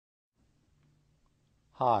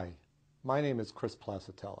Hi, my name is Chris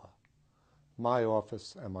Placitella. My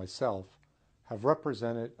office and myself have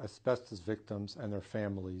represented asbestos victims and their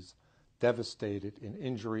families devastated in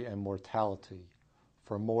injury and mortality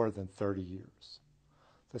for more than 30 years.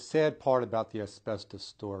 The sad part about the asbestos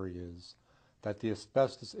story is that the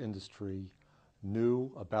asbestos industry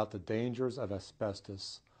knew about the dangers of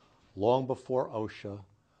asbestos long before OSHA,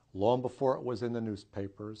 long before it was in the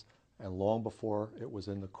newspapers, and long before it was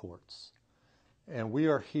in the courts. And we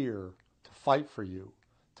are here to fight for you,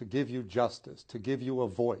 to give you justice, to give you a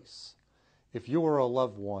voice. If you or a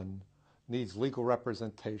loved one needs legal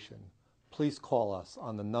representation, please call us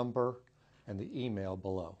on the number and the email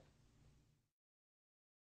below.